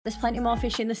There's plenty more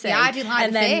fish in the sea. Yeah, I didn't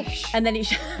like the fish. And then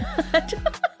it's... I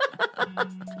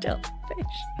don't like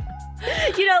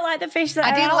fish. You don't like the fish that I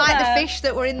are didn't out like there. the fish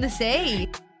that were in the sea.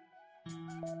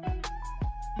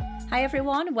 Hi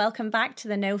everyone, welcome back to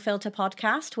the No Filter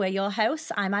podcast. We're your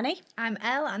hosts. I'm Annie. I'm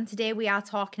Elle, and today we are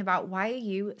talking about why are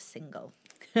you single?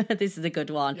 This is a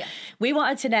good one. Yes. We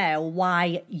wanted to know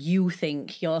why you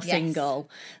think you're single.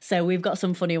 So we've got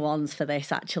some funny ones for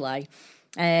this actually.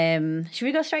 Should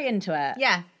we go straight into it?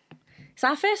 Yeah. It's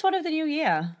our first one of the new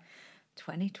year.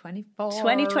 2024.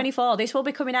 2024. This will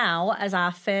be coming out as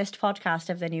our first podcast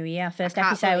of the new year. First I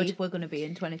can't episode. believe we're going to be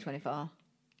in 2024.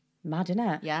 Mad, isn't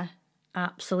it? Yeah.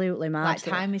 Absolutely mad. Like,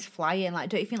 time is flying. Like,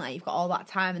 don't you think like you've got all that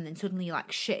time and then suddenly you're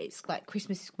like, shit, it's like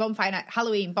Christmas, bonfire night,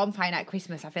 Halloween, bonfire night,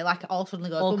 Christmas. I feel like it all suddenly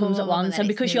goes. All comes at once. And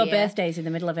because your birthday. birthday's in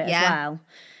the middle of it Yeah. as well,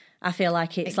 I feel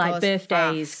like it's It like goes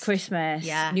birthdays, fast. Christmas,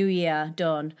 Yeah. New Year,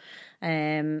 done.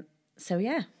 So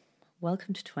yeah,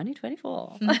 welcome to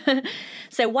 2024.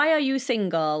 So why are you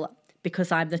single?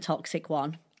 Because I'm the toxic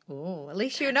one. Oh, at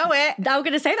least you know it. I'm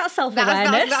going to say that's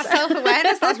self-awareness. That's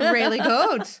self-awareness. That's really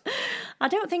good. I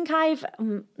don't think I'm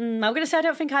going to say I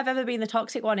don't think I've ever been the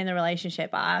toxic one in the relationship.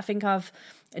 I think I've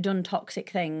done toxic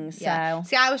things. Yeah. So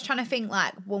See, I was trying to think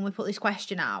like when we put this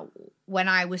question out, when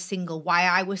I was single, why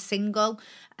I was single,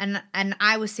 and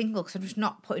I was single because I'm just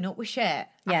not putting up with shit.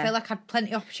 Yeah. I feel like I had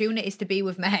plenty of opportunities to be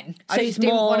with men. I So just it's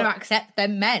didn't more- want to accept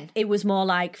them men. it was more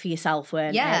like for yourself,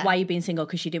 weren't Yeah. it? Why you being single?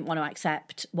 Because you didn't want to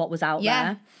accept what was out Yeah.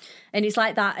 there. And it's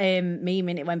like that meme,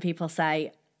 innit, when people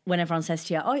say, when everyone says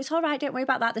to you, oh, it's all right, don't worry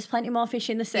about that, there's plenty more fish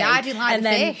in the sea. Yeah, I didn't like and the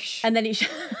then, fish. And then it's...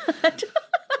 I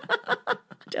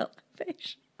don't like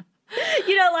fish.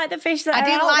 You don't like the fish that I are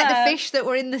didn't out like there. the fish that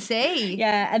were in the sea.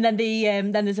 Yeah, and then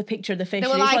then there's a picture of the fish, They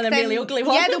and were it's like one of the really them- ugly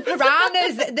ones. Yeah, the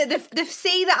piranhas. the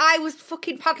sea that I was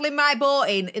fucking paddling my boat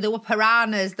in, there were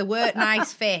piranhas. There weren't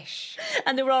nice fish.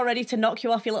 And they were all ready to knock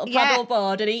you off your little Yeah. paddle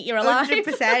board and eat you alive.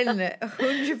 100%.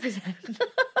 100%.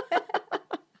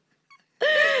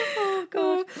 Oh,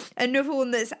 God. Another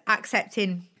one that's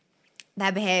accepting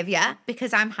their behaviour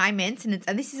because I'm high maintenance.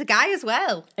 And this is a guy as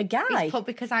well. A guy? He's put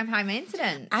because I'm high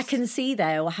maintenance. I can see,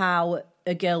 though, how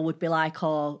a girl would be like,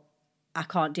 oh, I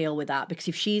can't deal with that. Because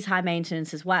if she's high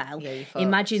maintenance as well, Yeah, you're fucked.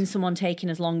 imagine someone taking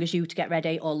as long as you to get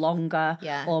ready or longer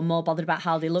Yeah. or more bothered about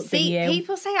how they look See, than you.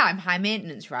 people say I'm high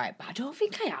maintenance, right? But I don't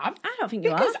think I am. I don't think you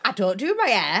Because are. I don't do my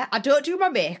hair, I don't do my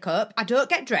makeup, I don't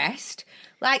get dressed.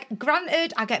 Like,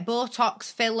 granted, I get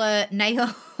Botox, filler,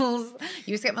 nails,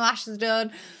 used to get my lashes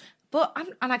done. But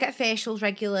and I get facials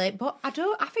regularly, but I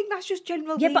think that's just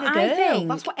general Yeah, being but a I girl. think-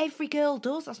 That's what every girl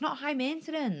does. That's not high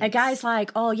maintenance. A guy's like,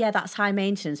 oh, yeah, that's high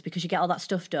maintenance because you get all that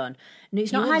stuff done. No,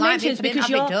 it's not You high wouldn't like me maintenance if I didn't because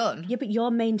have you're... it done. Yeah, but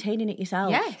you're maintaining it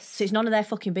yourself. Yes. So it's none of their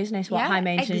fucking business what Yeah, high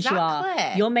maintenance you are.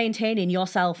 exactly. You're maintaining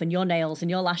yourself and your nails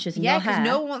and your lashes and Yeah, your hair. because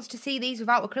no one wants to see these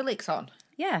without acrylics on.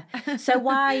 Yeah. So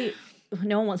why...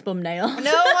 No one wants bum nails.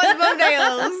 No one wants bum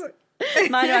nails.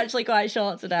 Mine are actually quite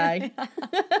short today.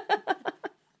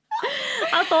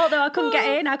 I thought, though, I couldn't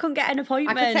get in. I couldn't get an I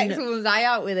appointment. could take someone's eye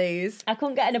out with these. I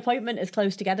couldn't get an appointment as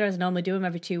close together as I normally do them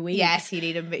every 2 weeks. Yes, you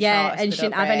need them a bit Yeah, shorter, and so she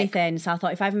didn't don't have break. anything. So I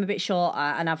thought if I have them a bit shorter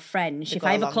and have French, They if go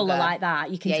I have a colour longer. like that,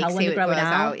 you can Yeah, you tell can when see they're it growing grows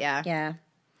out. out, yeah. Yeah.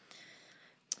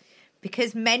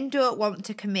 Because men don't want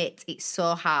to commit, it's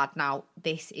so hard now.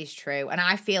 This is true. And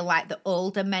I feel like the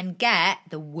older men get,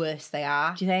 the worse they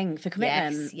are. Do you think? For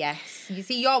commitment? Yes. You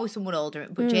see, you're with someone older,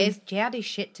 but Jay had his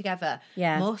shit together.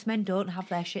 Yeah. Most men don't have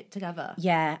their shit together.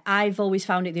 Yeah, I've always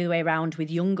found it the other way around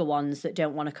with younger ones that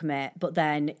don't want to commit, but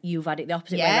then you've had it the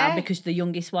opposite way Yeah. around because the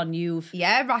youngest one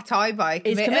Yeah, my toy boy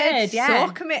He's committed. committed, yeah.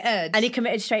 So committed. and he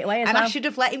committed straight away as And well. I should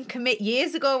have let him commit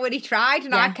years ago when he tried,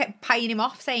 and Yeah. I kept paying him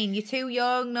off, saying, "You're too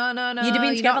young. No, no, no. You'd have been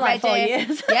you're together not like 4 ready."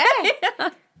 years. Yeah.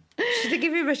 Should have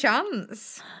given him a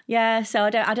chance. Yeah, so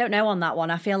I don't know on that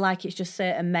one. I feel like it's just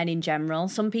certain men in general.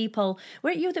 Some people, were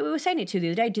it you that we were saying it to the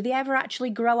other day, do they ever actually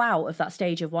grow out of that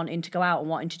stage of wanting to go out and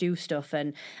wanting to do stuff?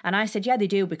 And I said, yeah, they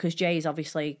do, because Jay's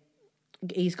obviously,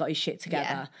 he's got his shit together.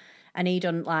 Yeah. And he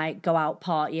doesn't like go out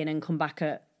partying and come back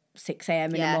at 6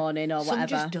 a.m. in the morning or Some whatever.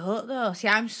 just don't though. See,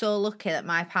 I'm so lucky that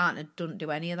my partner doesn't do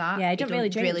any of that. Yeah, he don't really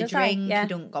drink, does he? Yeah. He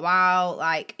don't go out.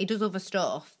 Like, he does other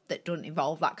stuff that don't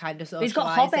involve that kind of socialising. He's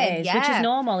got hobbies, which is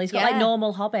normal. He's got like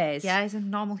normal hobbies. Yeah, he's a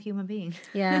normal human being.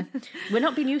 Yeah. We're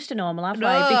not being used to normal, have we?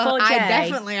 No, Before Jay, I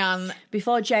definitely am.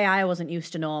 Before Jay, I wasn't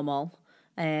used to normal.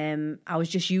 I was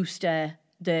just used to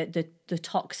the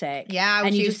toxic. Yeah, I was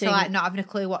And you used just to think, like not having a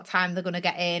clue what time they're going to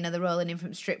get in. Are they rolling in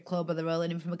from a strip club? Are they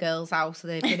rolling in from a girl's house? Are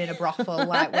they been in a brothel?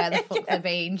 Like, where the fuck they've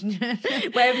been?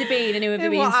 where have they been and who have they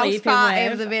been What house sleeping party with?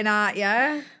 have they been at?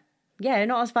 Yeah. Yeah,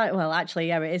 not as bad. Well, actually,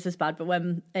 yeah, it is as bad. But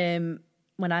when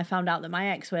when I found out that my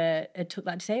ex had took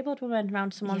that disabled woman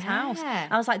around someone's house. Yeah.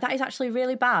 I was like, that is actually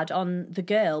really bad on the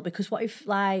girl, because what if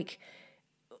like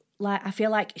I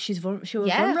feel like she was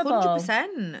vulnerable.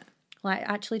 100%. Like,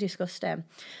 actually disgusting.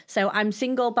 So I'm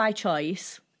single by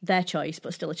choice. Their choice,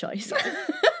 but still a choice.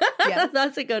 Yeah.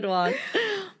 That's a good one.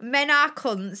 Men are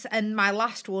cunts, and my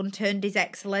last one turned his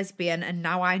ex lesbian, and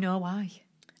now I know why.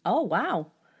 Oh, wow.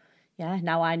 Yeah,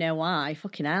 now I know why.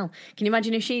 Fucking hell. Can you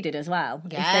imagine if she did as well?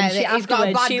 Yeah, he's got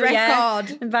a bad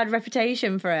record. Bad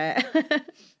reputation for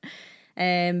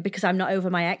it. Because I'm not over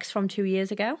my ex from 2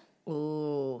 years ago.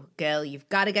 Oh, girl, you've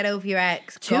got to get over your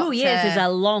ex. 2 years is a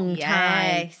long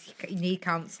time. Yes, you need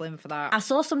counselling for that. I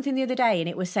saw something the other day and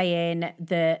it was saying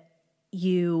that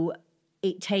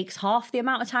it takes half the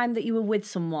amount of time that you were with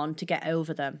someone to get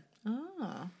over them.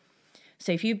 Oh.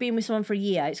 So if you've been with someone for a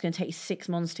year, it's going to take you 6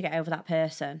 months to get over that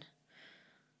person.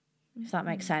 If that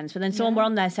makes sense. But then someone were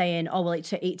on there saying, oh, well,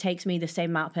 it takes me the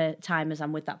same amount of time as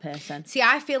I'm with that person. See,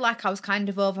 I feel like I was kind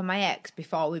of over my ex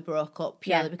before we broke up,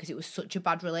 purely because it was such a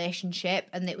bad relationship.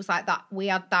 And it was like that, we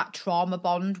had that trauma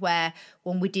bond where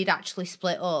when we did actually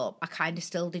split up, I kind of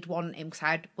still did want him,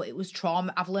 but it was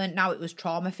trauma. I've learned now it was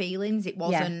trauma feelings. It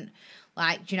wasn't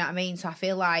like, do you know what I mean? So I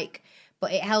feel like,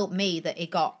 but it helped me that it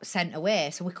got sent away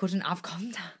so we couldn't have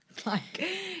contact. Like,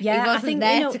 he wasn't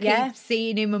there to keep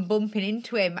seeing him and bumping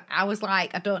into him. I was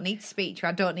like, I don't need to speak to you.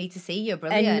 I don't need to see you.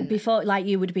 Brilliant. And before, like,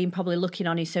 you would have been probably looking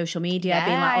on his social media,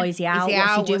 being like, oh, is he out?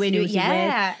 What's he doing? Who's he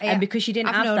with? And because you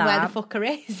didn't have known that. where the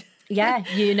fucker is. Yeah,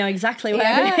 you know exactly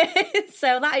where it is.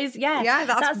 So that is, Yeah,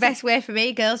 that's the best way for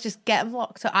me, girls. Just get him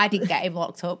locked up. I didn't get him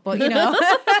locked up, but you know.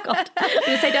 God.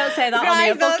 Don't say that on Guys,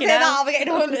 here. don't say that. I'll be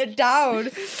getting hunted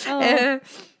down.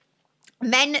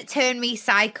 Men turn me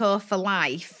psycho for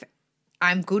life.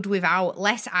 I'm good without,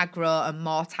 less aggro and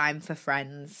more time for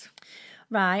friends.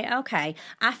 Right, okay.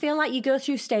 I feel like you go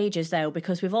through stages, though,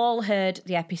 because we've all heard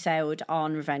the episode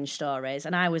on revenge stories,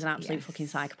 and I was an absolute fucking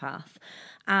psychopath.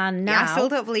 And now... I still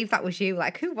don't believe that was you.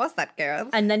 Like, who was that girl?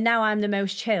 And then now I'm the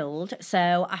most chilled,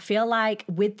 so I feel like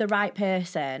with the right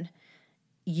person,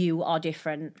 you are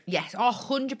different. Yes,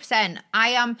 100%. I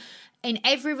am... In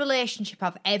every relationship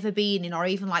I've ever been in, or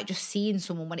even like just seeing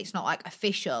someone when it's not like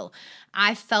official,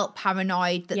 I felt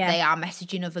paranoid that they are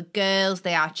messaging other girls,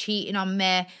 they are cheating on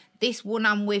me. This one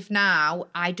I'm with now,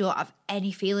 I don't have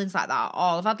any feelings like that at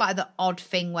all. I've had like the odd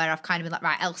thing where I've kind of been like,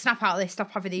 right, I'll snap out of this,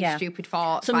 stop having these stupid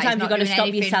thoughts. Sometimes you've got to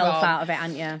stop yourself out of it,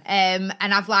 haven't you? And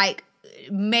I've like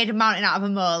made a mountain out of a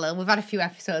molehill. We've had a few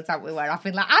episodes, haven't we, where I've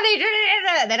been like, I need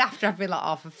to... Then after I've been like,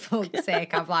 oh, for fuck's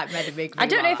sake, I've like made a big... I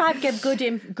don't know if I'd give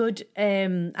good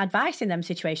advice in them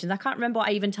situations. I can't remember what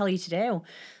I even tell you to do.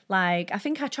 Like, I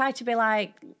think I try to be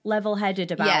like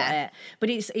level-headed about it. But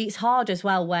it's hard as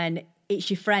well when it's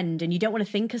your friend and you don't want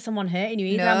to think of someone hurting you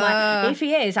either. No. I'm like, if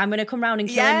he is, I'm going to come round and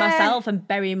kill him myself and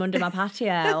bury him under my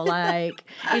patio. Like,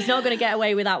 he's not going to get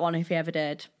away with that one if he ever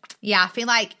did. Yeah, I feel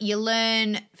like you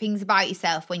learn things about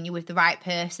yourself when you're with the right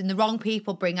person. The wrong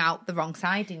people bring out the wrong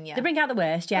side in you. They bring out the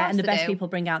worst, and the best people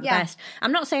bring out the best.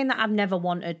 I'm not saying that I've never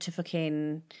wanted to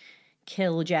fucking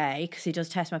kill Jay, because he does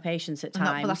test my patience at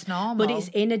times. But that's normal. But it's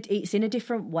in a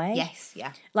different way. Yes,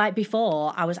 yeah. Like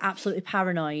before, I was absolutely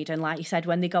paranoid, and like you said,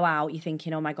 when they go out, you're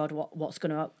thinking, oh my God, what's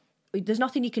going to... There's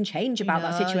nothing you can change about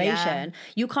that situation.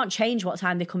 You can't change what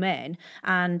time they come in,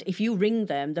 and if you ring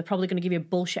them, they're probably going to give you a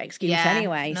bullshit excuse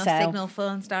anyway. No signal,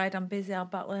 phone's died, I'm busy, I'll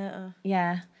back later.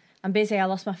 Yeah, I'm busy, I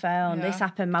lost my phone. This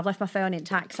happened, I've left my phone in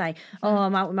taxi. Oh,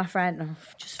 I'm out with my friend.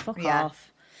 Oh, just fuck off.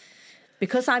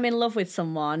 Because I'm in love with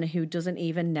someone who doesn't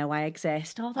even know I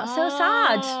exist. Oh, that's so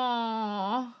sad.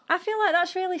 I feel like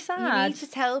that's really sad. You need to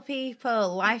tell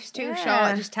people. Life's too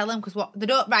short. Just tell them, because what they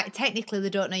don't. Right, technically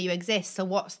they don't know you exist. So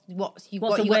what's the worst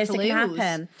that can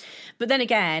happen? But then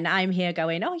again, I'm here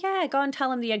going, oh yeah, go and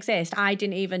tell them they exist. I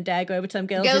didn't even dare go over to them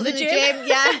girls in the gym.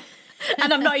 Yeah,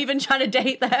 and I'm not even trying to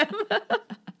date them.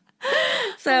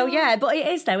 So yeah, but it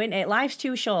is though, isn't it? Life's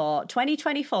too short.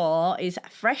 2024 is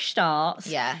fresh starts.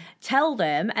 Yeah. Tell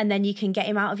them, and then you can get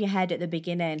him out of your head at the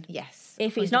beginning. Yes.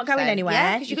 If it's not going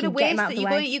anywhere, because you're going to waste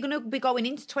it. You're going to be going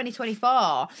into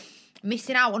 2024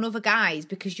 missing out on other guys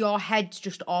because your head's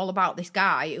just all about this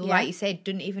guy who, like you said,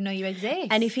 doesn't even know you exist.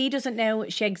 And if he doesn't know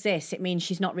she exists, it means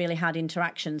she's not really had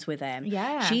interactions with him.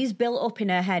 Yeah. She's built up in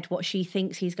her head what she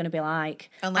thinks he's going to be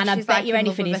like. Unless and she's I bet you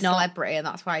anything he's not. Celebrity, and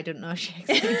that's why I didn't know she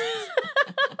exists.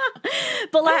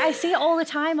 But like I see it all the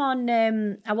time on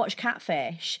I watch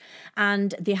Catfish,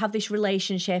 and they have this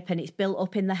relationship and it's built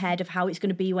up in the head of how it's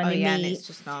going to be when they meet. And it's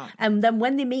just not. And then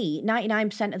when they meet,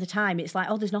 99% of the time it's like,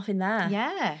 oh, there's nothing there.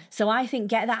 Yeah. So I think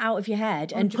get that out of your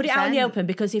head and 100%. put it out in the open,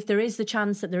 because if there is the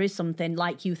chance that there is something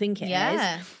like you think it is,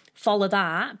 follow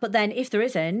that. But then if there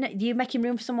isn't, you're making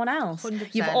room for someone else.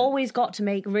 100%. You've always got to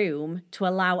make room to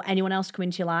allow anyone else to come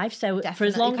into your life. So Definitely. for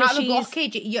as long you as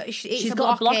can't have she's... a blockage. She's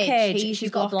got a blockage. She's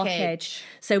got a blockage.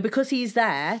 So because he's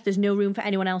there, there's no room for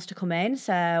anyone else to come in.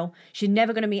 So she's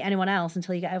never going to meet anyone else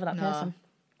until you get over that person.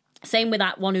 Same with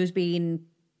that one who's been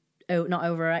not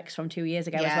over her ex from 2 years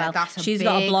ago as well. She's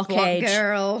got a blockage.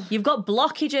 Girl. You've got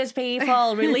blockages,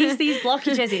 people. Release these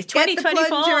blockages. It's 2024. Get the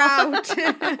plunger out.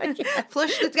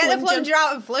 Get the plunger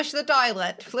out and flush the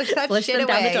toilet. Flush that shit them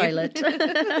away. down the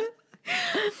toilet.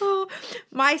 Oh,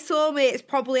 my soulmate's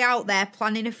probably out there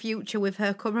planning a future with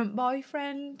her current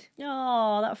boyfriend.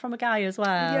 Oh, that's from a guy as well.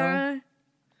 Yeah.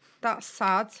 That's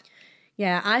sad.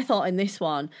 Yeah, I thought in this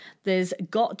one, there's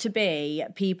got to be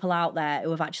people out there who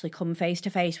have actually come face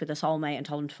to face with a soulmate and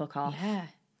told them to fuck off. Yeah,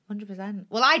 100%.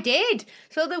 Well, I did.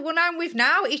 So the one I'm with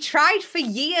now, he tried for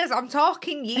years. I'm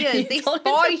talking years. This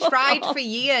boy tried for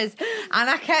years. And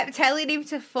I kept telling him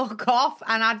to fuck off.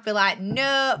 And I'd be like,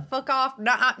 no, fuck off.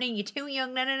 Not happening. You're too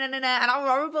young. No. And I'm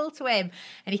horrible to him.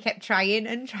 And he kept trying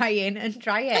and trying and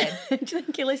trying. Do you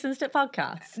think he listens to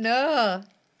podcasts? No.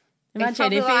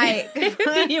 Imagine if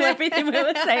he knew everything we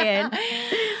were saying.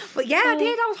 But yeah, I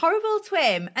did. I was horrible to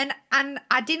him. And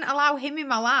I didn't allow him in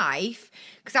my life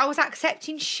because I was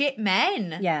accepting shit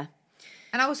men. Yeah.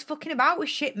 And I was fucking about with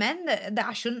shit men that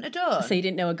I shouldn't have done. So you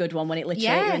didn't know a good one when it literally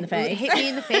hit you in the face? It hit me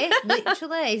in the face,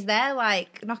 literally. He's there,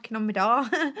 like, knocking on my door.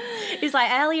 He's like,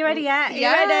 Elle, you ready yet?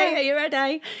 Are you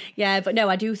ready? Yeah, but no,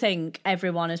 I do think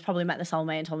everyone has probably met the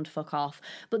soulmate and told them to fuck off.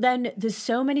 But then there's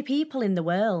so many people in the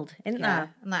world, isn't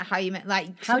there? And like, how you met,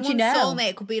 like, how do you know?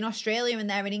 Soulmate could be in Australia and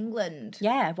they're in England.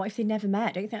 Yeah, what if they never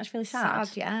met? Don't you think that's really sad?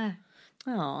 Sad, yeah.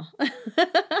 Oh.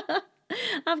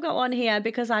 I've got one here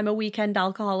because I'm a weekend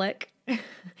alcoholic. Yeah,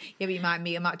 but you might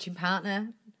meet a matching partner.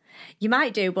 You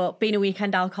might do, but being a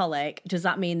weekend alcoholic, does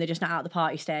that mean they're just not at the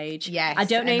party stage? Yes. I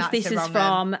don't know if this is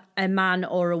from a man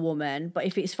or a woman, but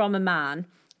if it's from a man,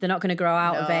 they're not going to grow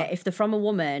out of it. If they're from a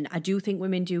woman, I do think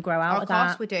women do grow out of that. Of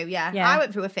course we do, yeah. I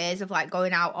went through a phase of like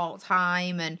going out all the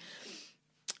time and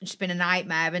it's been a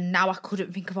nightmare, and now I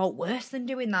couldn't think about worse than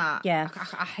doing that. Yeah.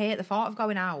 I hate the thought of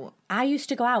going out. I used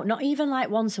to go out, not even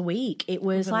like once a week. It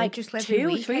was like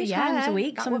 2-3 times a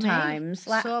week sometimes.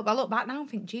 Like, so I look back now and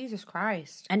think, Jesus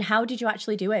Christ. And how did you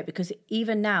actually do it? Because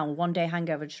even now, one day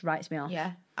hangover just writes me off.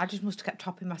 Yeah, I just must have kept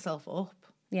topping myself up.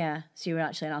 Yeah, so you were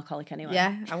actually an alcoholic anyway.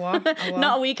 Yeah, I was.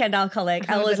 Not a weekend alcoholic.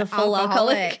 I was a full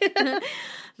alcoholic.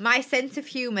 My sense of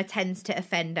humour tends to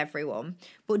offend everyone.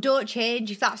 But don't change.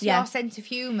 If that's your sense of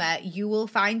humour, you will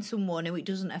find someone who it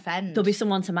doesn't offend. There'll be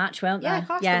someone to match, won't there? Yeah, of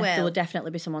course there will. There will definitely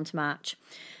be someone to match.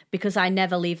 Because I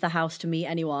never leave the house to meet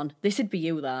anyone. This would be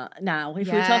you, that, now.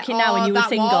 If we were talking now and you were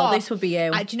single, this would be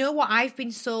you. Do you know what? I've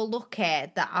been so lucky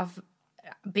that I've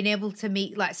been able to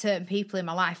meet like certain people in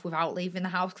my life without leaving the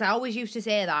house, because I always used to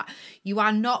say that you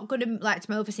are not going to, like,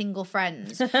 to my other single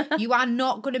friends, you are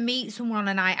not going to meet someone on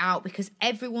a night out because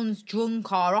everyone's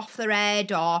drunk or off their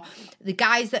head, or the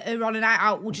guys that are on a night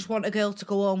out will just want a girl to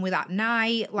go home with that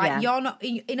night. Like, you're not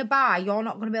in a bar, you're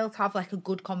not going to be able to have like a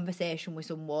good conversation with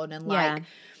someone and like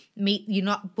meet, you're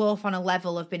not both on a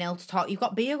level of being able to talk. You've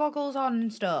got beer goggles on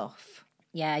and stuff.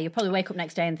 Yeah, you'll probably wake up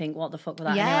next day and think, what the fuck was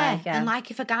that anyway? Yeah, and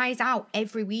like if a guy's out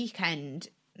every weekend,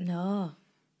 no,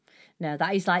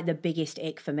 that is like the biggest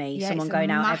ick for me. Someone going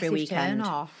out every weekend.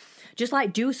 Just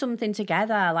like do something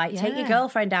together. Like take your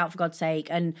girlfriend out, for God's sake.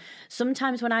 And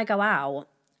sometimes when I go out,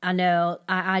 I know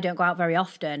I don't go out very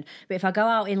often, but if I go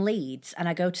out in Leeds and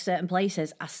I go to certain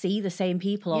places, I see the same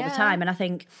people all the time. And I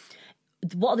think,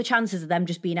 what are the chances of them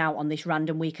just being out on this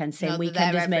random weekend, same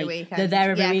weekend as me? Weekend. They're there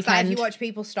every weekend. Like if you watch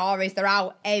people's stories, they're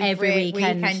out every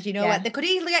weekend. You know, like, they could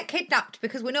easily get kidnapped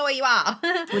because we know where you are.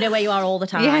 We know where you are all the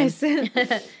time. Yes.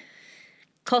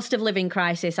 Cost of living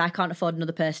crisis. I can't afford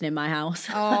another person in my house.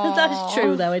 That's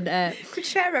true, though, isn't it? Could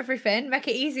share everything, make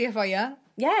it easier for you.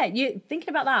 Yeah, you thinking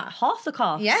about that, half the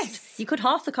cost. Yes, you could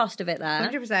half the cost of it there.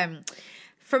 100%.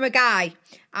 From a guy,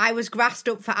 I was grassed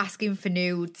up for asking for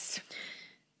nudes.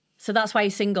 So that's why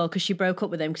he's single, because she broke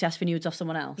up with him because he asked for nudes off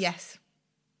someone else? Yes.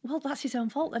 Well, that's his own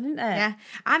fault then, isn't it? Yeah.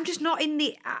 I'm just not in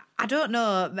the... I don't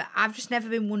know. But I've just never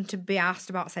been one to be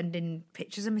asked about sending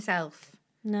pictures of myself.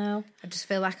 No. I just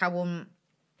feel like I wouldn't...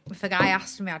 If a guy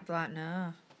asked me, I'd be like,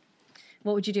 no.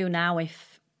 What would you do now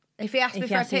if... If he asked me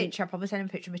for a picture, I'd probably send him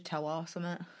a picture of my toe or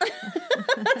something.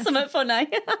 Something funny.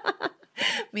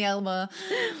 Me elbow.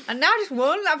 And now I just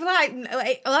won't. I'd be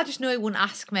like, well, I just know he wouldn't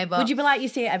ask me, but... Would you be like, you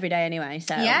see it every day anyway,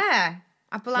 so... Yeah.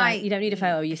 I'd be like... you don't need a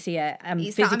photo, you see it.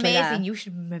 It's physically that amazing, there. You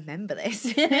should remember this.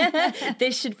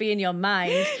 This should be in your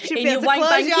mind. In your white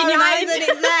bank in your mind. And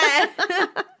it's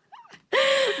there.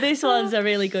 This one's a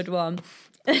really good one.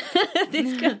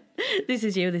 This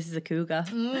is you. This is a cougar.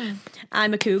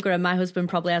 I'm a cougar and my husband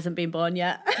probably hasn't been born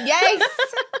yet. Yes.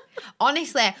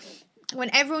 Honestly, when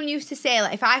everyone used to say,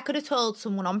 like, if I could have told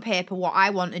someone on paper what I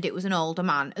wanted, it was an older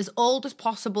man, as old as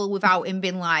possible without him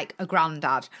being like a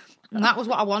granddad. And that was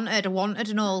what I wanted. I wanted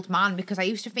an old man because I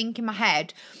used to think in my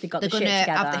head, they're going to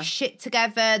have their shit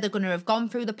together. They're going to have gone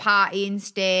through the partying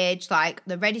stage. Like,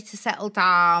 they're ready to settle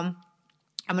down.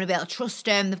 I'm going to be able to trust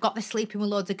them. They've got the sleeping with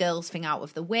loads of girls thing out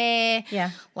of the way.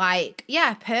 Yeah. Like,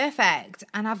 yeah, perfect.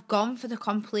 And I've gone for the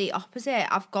complete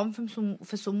opposite. I've gone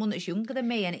for someone that's younger than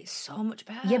me, and it's so much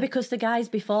better. Yeah, because the guys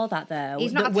before that, though,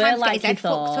 he's not that had time were to like get his head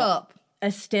fucked up.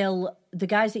 Are still the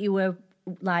guys that you were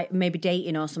like maybe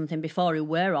dating or something before who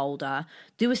were older.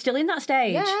 They were still in that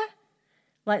stage. Yeah.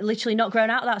 Like literally not grown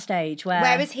out of that stage. Whereas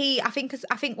I think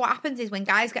what happens is when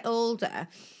guys get older,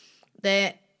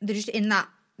 they're just in that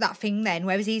thing then,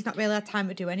 whereas he's not really had time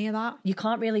to do any of that. You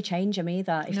can't really change them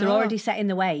either. If they're already set in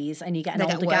the ways and you get an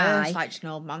older guy, like just an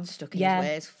old man stuck in his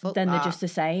ways. Fuck then that. they're just the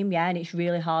same, and it's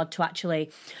really hard to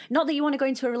actually, not that you want to go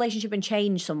into a relationship and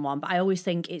change someone, but I always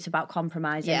think it's about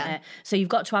compromise, isn't it? So you've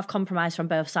got to have compromise from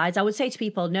both sides. I would say to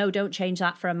people, no, don't change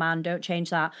that for a man, don't change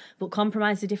that, but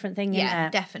compromise is a different thing, isn't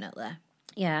it? Definitely.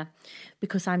 Yeah,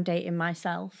 because I'm dating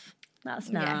myself. That's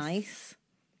nice.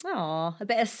 Oh, a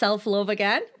bit of self-love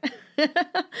again.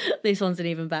 This one's an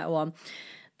even better one.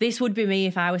 This would be me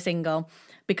if I were single,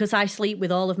 because I sleep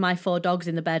with all of my 4 dogs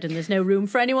in the bed and there's no room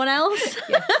for anyone else.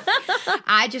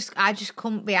 I just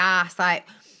couldn't be arsed. Like,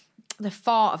 the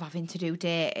thought of having to do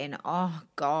dating, oh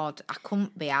God, I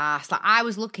couldn't be arsed. Like, I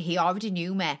was lucky he already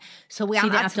knew me. So we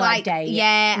hadn't had to like date.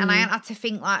 Yeah, and I hadn't had to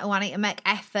think like, oh, I need to make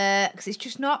effort, because it's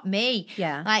just not me.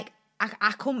 Yeah. Like,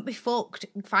 I couldn't be fucked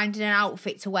finding an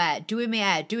outfit to wear, doing my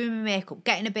hair, doing my makeup,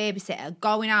 getting a babysitter,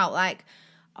 going out, like,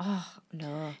 oh,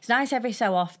 no. It's nice every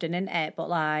so often, isn't it? But,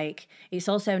 like, it's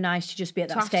also nice to just be at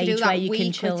that stage where you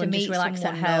can chill and just relax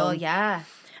at home. Yeah.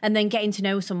 And then getting to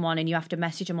know someone and you have to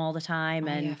message them all the time.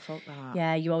 And yeah, fuck that.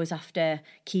 Yeah, you always have to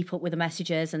keep up with the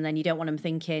messages, and then you don't want them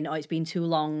thinking, oh, it's been too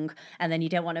long. And then you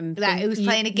don't want them like, who's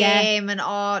playing a game and,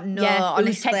 oh, no,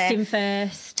 honestly. Who's texting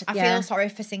first. I feel sorry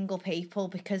for single people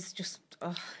because just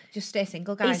stay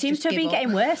single, guys. It seems to have been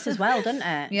getting worse as well, doesn't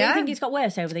it? Yeah. Don't you think it's got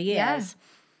worse over the years? Yeah.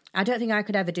 I don't think I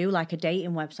could ever do like a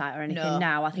dating website or anything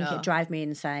now. I think it'd drive me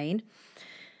insane.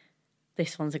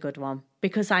 This one's a good one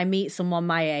because I meet someone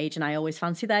my age and I always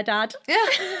fancy their dad. Yeah.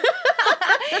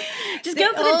 Just go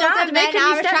for the dad, make him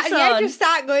your stepson. Yeah, just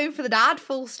start going for the dad,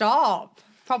 full stop.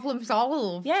 Problem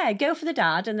solved. Yeah, go for the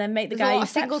dad and then make the guy your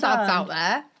stepson. There's a lot of single dads out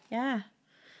there. Yeah.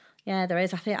 Yeah, there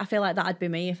is. I feel like that'd be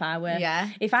me if I were. Yeah.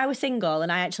 If I was single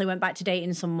and I actually went back to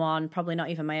dating someone, probably not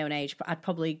even my own age, but I'd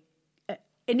probably...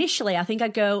 Initially, I think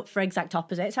I'd go for exact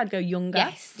opposites. I'd go younger.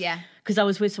 Yes, yeah. Because I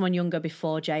was with someone younger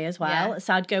before Jay as well. Yeah.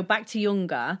 So I'd go back to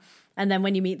younger. And then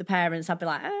when you meet the parents, I'd be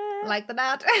like, like the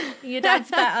dad. Your dad's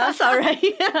better, sorry.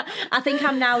 I think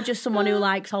I'm now just someone who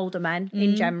likes older men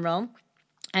in general.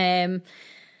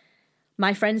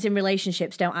 My friends in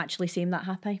relationships don't actually seem that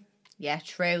happy. Yeah,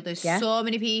 true. There's so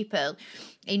many people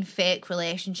in fake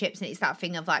relationships, and it's that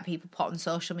thing of like people put on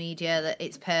social media that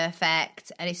it's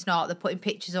perfect and it's not. They're putting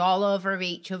pictures all over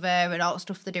each other and all the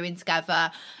stuff they're doing together,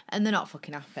 and they're not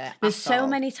fucking happy. There's so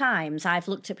many times I've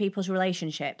looked at people's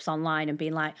relationships online and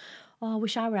been like, oh, I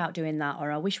wish I were out doing that,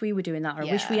 or I wish we were doing that, or I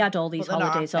wish we had all these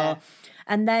holidays,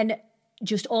 and then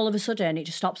just all of a sudden it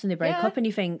just stops and they break up, and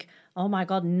you think, oh my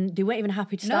God, they weren't even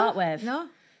happy to start with. No.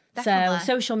 Definitely. So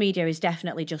social media is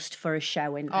definitely just for a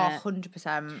show, isn't it?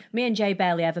 100%. Me and Jay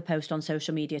barely ever post on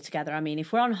social media together. I mean,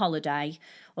 if we're on holiday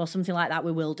or something like that,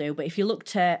 we will do. But if you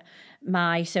looked at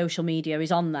my social media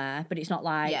is on there, but it's not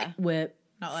like we're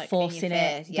not like forcing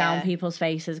it down people's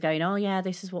faces going, oh yeah,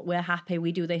 this is what we're happy.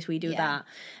 We do this, we do that.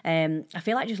 I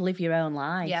feel like just live your own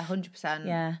life. Yeah, 100%.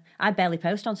 Yeah. I barely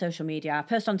post on social media. I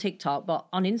post on TikTok, but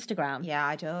on Instagram. Yeah,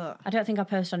 I don't. I don't think I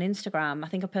post on Instagram. I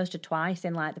think I posted twice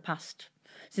in like the past...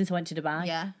 since I went to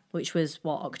Dubai, which was,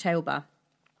 October.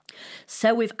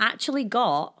 So we've actually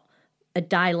got a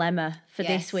dilemma for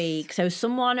this week. So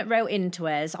someone wrote into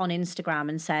us on Instagram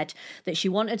and said that she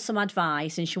wanted some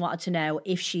advice and she wanted to know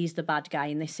if she's the bad guy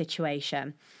in this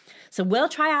situation. So we'll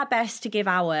try our best to give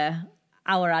our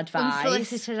advice.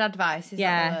 Unsolicited advice, is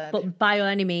that the word? But by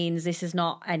any means, this is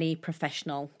not any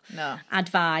professional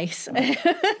advice.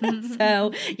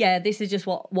 So, this is just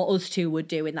what us two would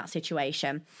do in that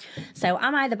situation. So,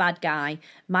 am I the bad guy?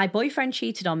 My boyfriend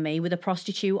cheated on me with a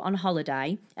prostitute on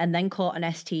holiday and then caught an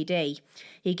STD.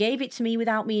 He gave it to me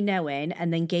without me knowing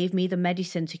and then gave me the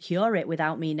medicine to cure it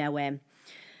without me knowing.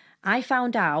 I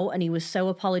found out and he was so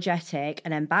apologetic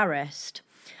and embarrassed.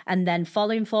 And then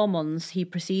following 4 months, he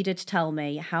proceeded to tell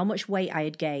me how much weight I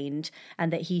had gained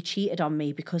and that he cheated on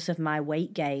me because of my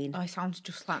weight gain. Oh, he sounds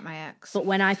just like my ex. But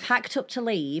when I packed up to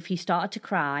leave, he started to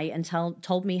cry and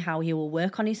told me how he will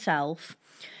work on himself.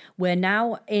 We're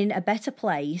now in a better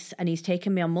place and he's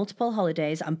taken me on multiple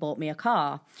holidays and bought me a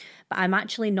car. But I'm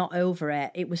actually not over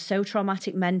it. It was so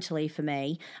traumatic mentally for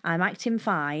me. I'm acting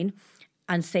fine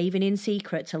and saving in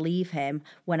secret to leave him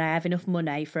when I have enough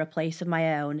money for a place of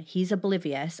my own. He's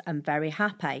oblivious and very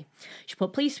happy. She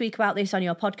put, please speak about this on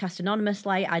your podcast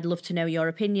anonymously. I'd love to know your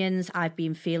opinions. I've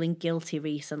been feeling guilty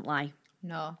recently.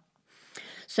 No.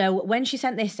 So when she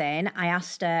sent this in, I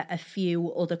asked her a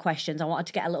few other questions. I wanted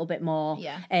to get a little bit more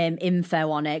info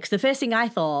on it. Because the first thing I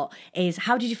thought is,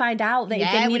 how did you find out that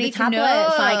he'd given you the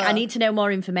tablets? Like, I need to know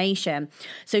more information.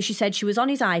 So she said she was on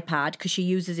his iPad because she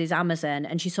uses his Amazon,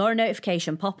 and she saw a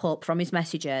notification pop up from his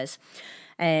messages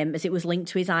as it was linked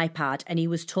to his iPad, and he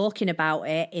was talking about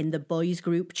it in the boys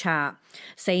group chat,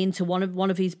 saying to one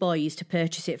of his boys to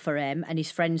purchase it for him, and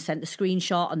his friend sent the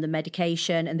screenshot on the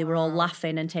medication, and they were all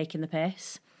laughing and taking the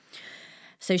piss.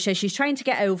 So she's trying to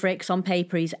get over it because on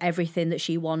paper he's everything that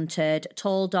she wanted.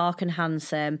 Tall, dark and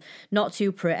handsome, not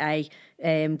too pretty,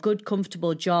 good,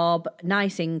 comfortable job,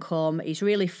 nice income. He's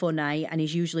really funny and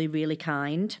he's usually really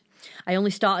kind. I only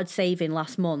started saving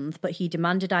last month, but he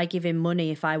demanded I give him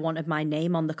money if I wanted my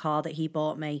name on the car that he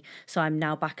bought me. So I'm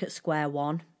now back at square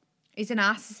one. He's a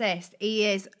narcissist. He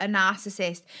is a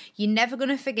narcissist. You're never going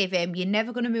to forgive him. You're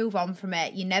never going to move on from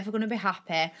it. You're never going to be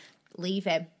happy. Leave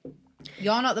him.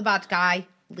 You're not the bad guy.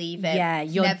 Leave him. Yeah,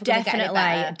 you're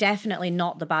definitely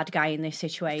not the bad guy in this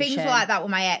situation. Things were like that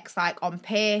with my ex. Like on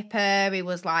paper, he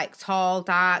was like tall,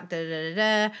 dark,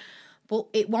 but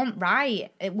it wasn't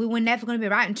right. We were never going to be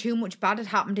right, and too much bad had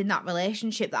happened in that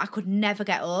relationship that I could never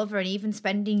get over. And even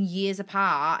spending years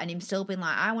apart, and him still being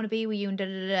like, "I want to be with you,"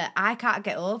 and I can't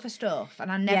get over stuff,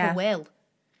 and I never will.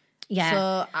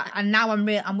 Yeah. So, and now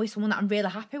I'm with someone that I'm really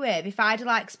happy with. If I'd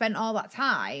like spent all that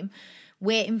time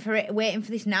waiting for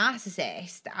this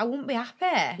narcissist, I wouldn't be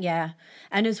happy. Yeah.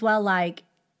 And as well, like,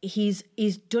 he's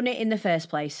done it in the first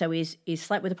place. So he's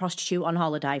slept with a prostitute on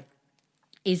holiday.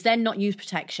 He's then not used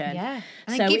protection. Yeah.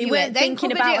 And so he weren't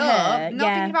thinking about her.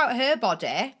 Not thinking about her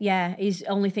body. Yeah, he's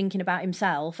only thinking about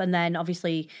himself. And then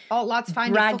obviously... Oh, lads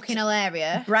find it fucking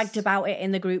hilarious. Bragged about it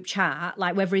in the group chat.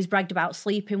 Like, whether he's bragged about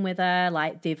sleeping with her,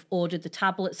 like, they've ordered the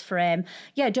tablets for him.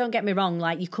 Yeah, don't get me wrong.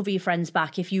 Like, you cover your friend's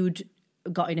back if you'd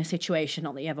got in a situation,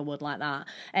 not that you ever would like that.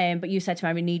 But you said to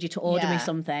me, I need you to order me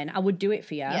something. I would do it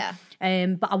for you. Yeah.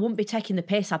 But I wouldn't be taking the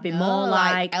piss. I'd be more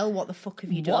like... Elle, what the fuck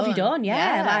have you done? What have you done?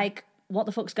 Yeah. Like... what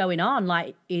the fuck's going on?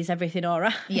 Like, is everything all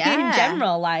right? Yeah. In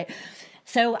general, like...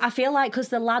 So I feel like because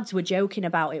the lads were joking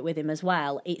about it with him as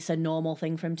well, it's a normal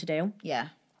thing for him to do. Yeah.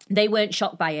 They weren't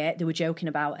shocked by it. They were joking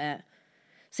about it.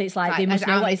 So it's like they must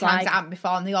know what it's like. It happened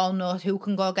before, and they all know who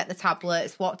can go get the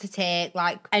tablets, what to take,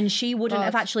 like... And she wouldn't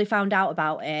have actually found out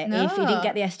about it if he didn't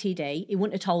get the STD. He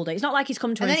wouldn't have told her. It's not like he's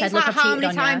come to her and said, look, I've cheated on you. How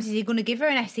many times is he going to give her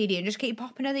an STD and just keep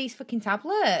popping her these fucking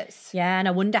tablets? Yeah, and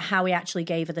I wonder how he actually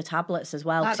gave her the tablets as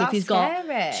well. Because if he's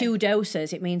got 2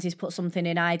 doses, it means he's put something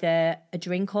in either a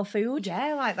drink or food.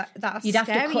 Yeah, like that's you'd have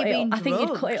scary. to cut it up. I think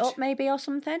you'd cut it up maybe or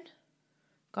something.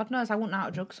 God knows, I wouldn't know how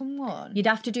to drug someone. You'd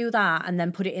have to do that and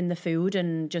then put it in the food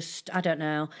and just, I don't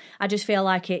know. I just feel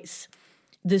like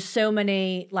there's so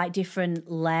many like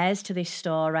different layers to this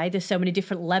story. There's so many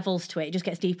different levels to it. It just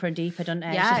gets deeper and deeper, doesn't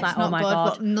it? Yeah, it's just like, not oh my good,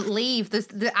 God. But leave.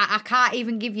 I can't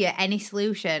even give you any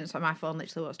solution. So my phone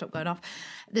literally won't stop going off.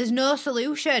 There's no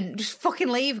solution. Just fucking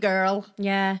leave, girl.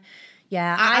 Yeah.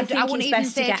 Yeah, I think wouldn't it's even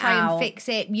best say to get try out. and fix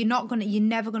it. You're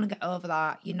never gonna get over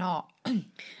that. You're not.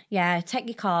 Yeah, take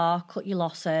your car, cut your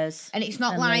losses, and it's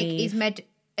not like leave. he's made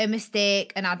a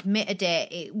mistake and admitted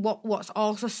it. What's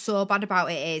also so bad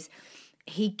about it is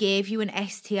he gave you an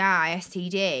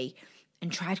STD,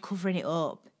 and tried covering it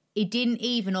up. He didn't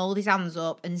even hold his hands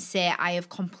up and say, I have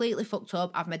completely fucked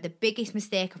up. I've made the biggest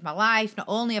mistake of my life. Not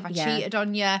only have I cheated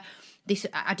on you,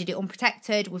 I did it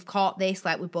unprotected. We've caught this.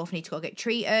 Like, we both need to go get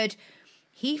treated.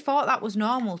 He thought that was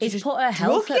normal. He's put her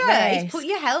health at risk. He's put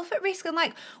your health at risk. And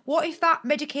like, what if that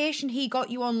medication he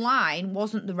got you online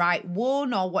wasn't the right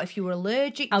one? Or what if you were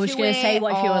allergic to it? I was going to say,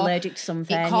 what if you were allergic to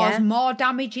something? It caused more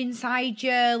damage inside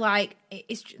you. Like,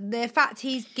 it's the fact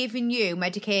he's given you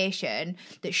medication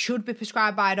that should be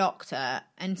prescribed by a doctor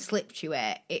and slipped you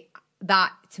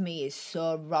that to me is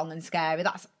so wrong and scary.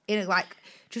 That's like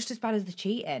just as bad as the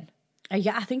cheating.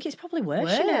 Yeah, I think it's probably worse,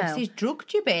 Worse. you know. He's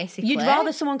drugged you, basically. You'd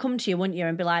rather someone come to you, wouldn't you,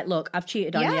 and be like, look, I've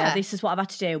cheated on Yeah. you. This is what I've had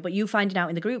to do. But you finding out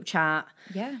in the group chat.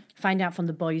 Yeah. Find out from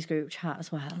the boys' group chat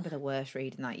as well. It'd be the worst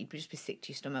reading that. You'd just be sick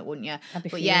to your stomach, wouldn't you? I'd be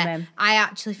but fuming. I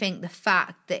actually think the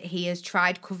fact that he has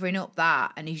tried covering up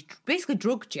that and he's basically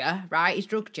drugged you, right? He's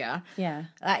drugged you. Yeah.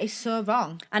 That is so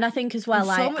wrong. And I think as well,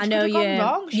 And so like, much I know could have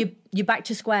gone wrong. you're back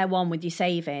to square one with your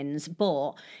savings,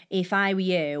 but if I were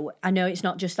you, I know it's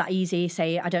not just that easy.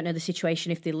 Say, I don't know the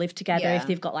situation if they live together, Yeah. if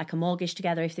they've got like a mortgage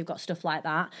together, if they've got stuff like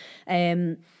that.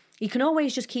 You can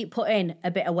always just keep putting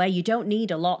a bit away. You don't need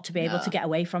a lot to be able to get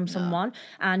away from someone.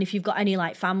 And if you've got any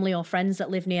like family or friends that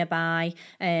live nearby,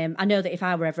 I know that if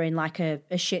I were ever in like a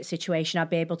shit situation, I'd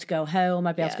be able to go home.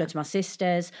 I'd be able to go to my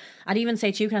sister's. I'd even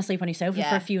say to you, can I sleep on your sofa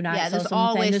for a few nights? Yeah, there's or something?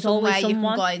 always somewhere you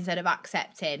someone. can go instead of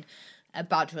accepting a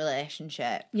bad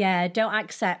relationship. Yeah, don't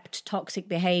accept toxic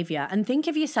behaviour and think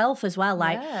of yourself as well.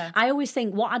 Like, I always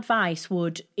think, what advice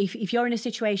would, if you're in a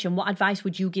situation, what advice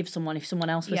would you give someone if someone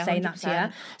else was saying that to 100%.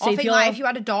 you? So I think like if you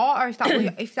had a daughter,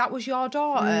 if that was your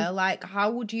daughter, like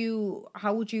how would you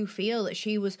feel that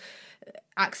she was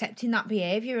accepting that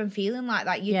behaviour and feeling like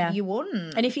that? You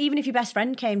wouldn't. And even if your best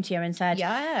friend came to you and said,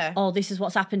 oh, this is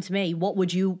what's happened to me, what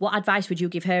advice would you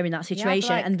give her in that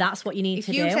situation? Like, and that's what you need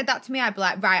to do. If you said that to me, I'd be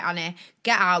like, right, Annie,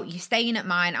 get out, you're staying at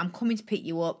mine, I'm coming to pick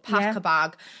you up, pack a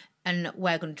bag, and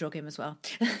we're going to drug him as well.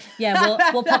 Yeah,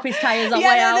 we'll pop his tyres on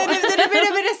way out. There'd have been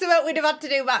a bit of something we'd have had to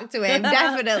do back to him,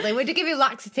 definitely. We'd have given him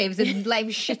laxatives and let him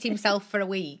shit himself for a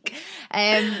week.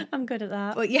 I'm good at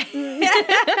that. But yeah.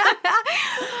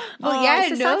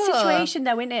 It's a sad situation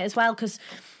though, isn't it, as well, because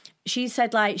she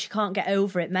said like she can't get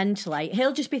over it mentally.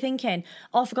 He'll just be thinking,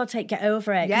 oh, for God's sake, get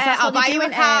over it. Yeah, I'll buy you a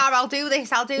car, I'll do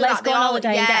this, I'll do that. Let's go on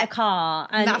holiday and get a car.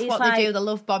 And that's what they do, they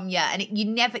love bomb you. And you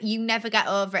never get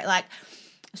over it. Like,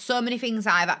 so many things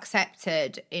I've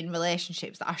accepted in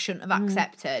relationships that I shouldn't have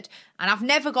accepted. And I've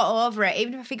never got over it.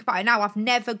 Even if I think about it now, I've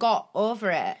never got over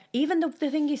it. Even the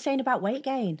thing you're saying about weight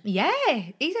gain. Yeah,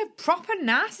 he's a proper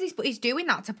narcissist, but he's doing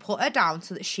that to put her down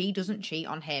so that she doesn't cheat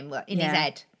on him in his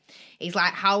head. He's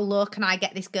like, how low can I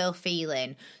get this girl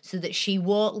feeling so that she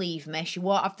won't leave me? She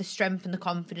won't have the strength and the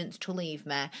confidence to leave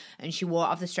me, and she won't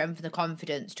have the strength and the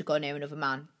confidence to go near another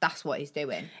man. That's what he's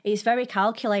doing. It's very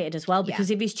calculated as well, because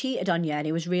if he's cheated on you and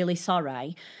he was really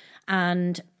sorry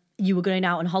and you were going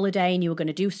out on holiday and you were going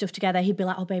to do stuff together, he'd be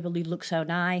like, oh, babe, you look so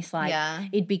nice. Like,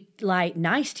 he'd be like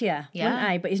nice to you, wouldn't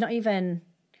he? But he's not even...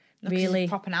 really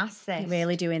proper narcissist.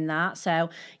 Really doing that. So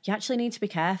you actually need to be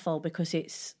careful, because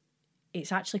it's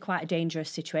actually quite a dangerous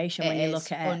situation when you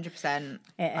look at it. 100%.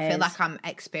 I feel like I'm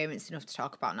experienced enough to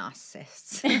talk about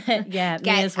narcissists. Yeah,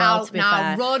 Get me as well, out to be now.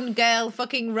 fair. Run, girl,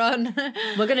 fucking run.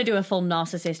 We're going to do a full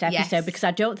narcissist episode, Yes. because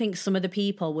I don't think some of the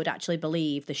people would actually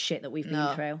believe the shit that we've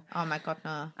been through. Oh my God,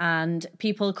 no. And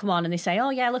people come on and they say,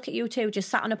 oh yeah, look at you two, just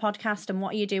sat on a podcast, and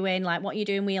what are you doing? Like, what are you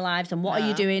doing with your lives, and what are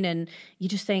you doing? And you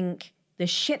just think... the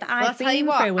shit that I've been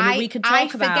through, and we could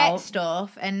talk about. I forget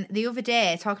stuff, and the other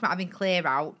day, talking about having clear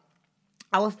out,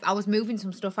 I was moving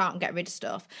some stuff out and getting rid of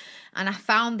stuff, and I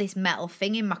found this metal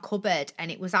thing in my cupboard, and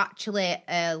it was actually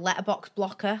a letterbox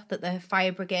blocker that the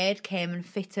fire brigade came and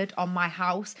fitted on my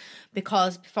house,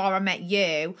 because before I met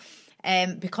you,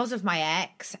 because of my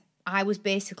ex, I was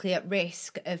basically at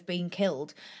risk of being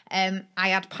killed. I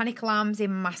had panic alarms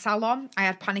in my salon. I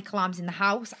had panic alarms in the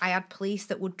house. I had police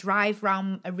that would drive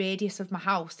around a radius of my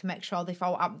house to make sure they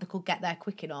could get there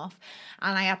quick enough.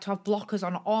 And I had to have blockers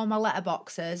on all my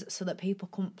letterboxes so that people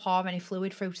couldn't pour any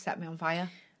fluid through to set me on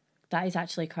fire. That is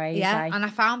actually crazy. Yeah, and I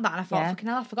found that and I thought, fucking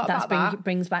hell, I forgot about that.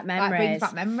 Brings back memories. That brings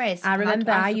back memories. I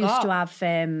remember I used to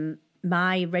have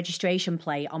my registration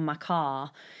plate on my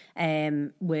car.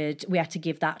 We had to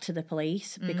give that to the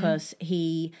police because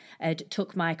he had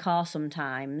took my car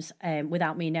sometimes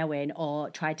without me knowing, or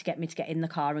tried to get me to get in the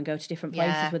car and go to different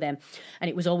places with him, and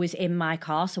it was always in my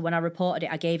car. So when I reported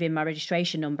it, I gave him my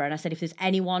registration number, and I said, if there's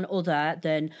anyone other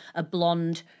than a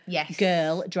blonde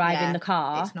girl driving the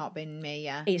car, it's not been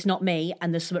me, it's not me,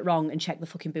 and there's something wrong, and check the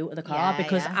fucking boot of the car,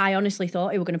 because I honestly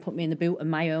thought he were going to put me in the boot of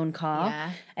my own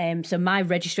car. So my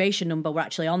registration number were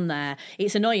actually on there.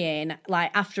 It's annoying,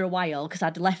 like after a while, because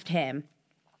I'd left him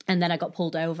and then I got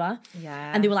pulled over,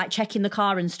 and they were like checking the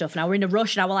car and stuff, and I were in a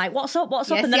rush, and I was like, what's up,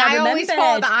 and then I always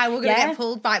thought that I was going to get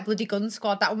pulled by bloody gun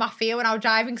squad. That was my fear when I was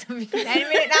driving, something any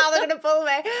minute now they're going to pull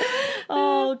me.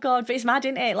 Oh God, but it's mad,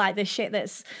 isn't it, like the shit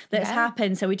that's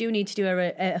happened. So we do need to do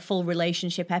a full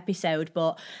relationship episode,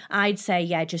 but I'd say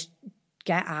just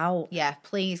get out. Yeah,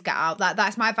 please get out.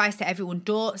 That's my advice to everyone.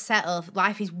 Don't settle.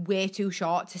 Life is way too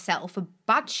short to settle for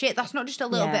bad shit. That's not just a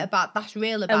little bit of bad. That's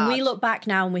really bad. And we look back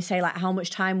now and we say, like, how much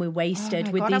time we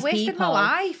wasted with these I wasted people.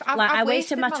 My life. I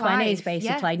wasted my 20s, life.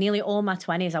 basically. Nearly all my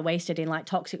 20s I wasted in, like,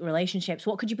 toxic relationships.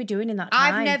 What could you be doing in that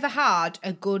time? I've never had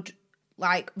a good,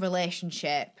 like,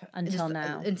 relationship. Until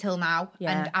now.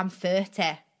 Yeah. And I'm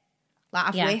 30. Like,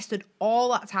 I've wasted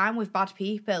all that time with bad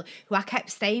people who I kept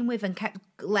staying with and kept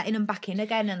letting them back in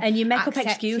again. And you make up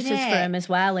excuses for them as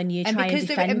well, and you try and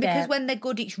defend and because it. when they're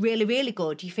good, it's really, really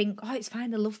good. You think, oh, it's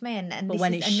fine, they love me. And but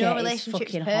when it's shit, no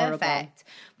relationship's it's perfect. horrible.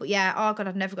 But yeah, oh God,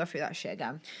 I'd never go through that shit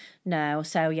again. No,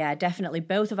 so yeah, definitely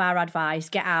both of our advice: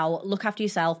 get out, look after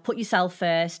yourself, put yourself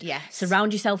first. Yes.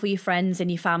 Surround yourself with your friends and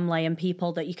your family and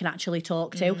people that you can actually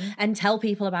talk to, and tell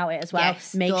people about it as well.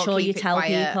 Yes, make sure you tell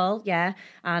quiet. people,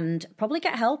 and probably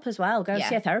get help as well. Go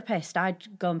see a therapist.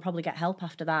 I'd go and probably get help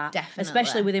after that. Definitely.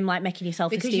 Especially with him, like, making yourself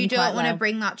because you don't want to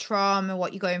bring that trauma,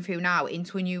 what you're going through now,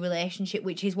 into a new relationship,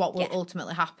 which is what will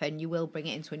ultimately happen. You will bring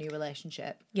it into a new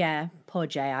relationship. Yeah, poor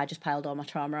Jay. I just piled all my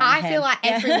trauma on I him. feel like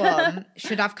everyone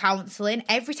should have counselling.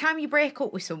 Every time you break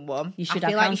up with someone, you should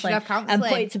have counselling and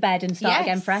put it to bed and start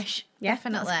again fresh. Yeah,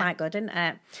 definitely. That's quite good, isn't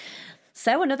it?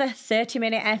 So another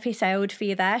 30-minute episode for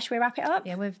you there. Should we wrap it up?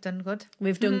 Yeah, we've done good.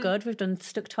 We've done good. We've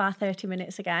stuck to our 30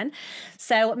 minutes again.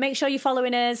 So make sure you're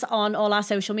following us on all our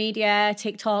social media,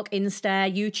 TikTok,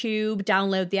 Insta, YouTube.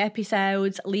 Download the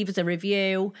episodes. Leave us a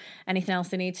review. Anything else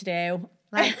they need to do?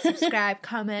 Like, subscribe,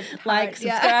 comment. Subscribe.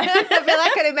 I feel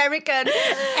like an American.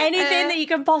 Anything that you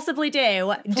can possibly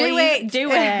do, do it.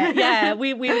 Yeah,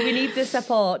 we need the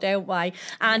support, don't we?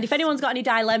 And if anyone's got any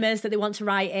dilemmas that they want to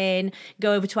write in,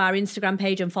 go over to our Instagram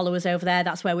page and follow us over there.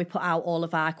 That's where we put out all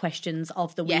of our questions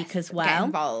of the week as well. Get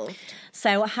involved.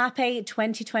 So happy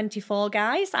 2024,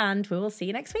 guys, and we will see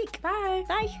you next week. Bye.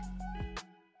 Bye.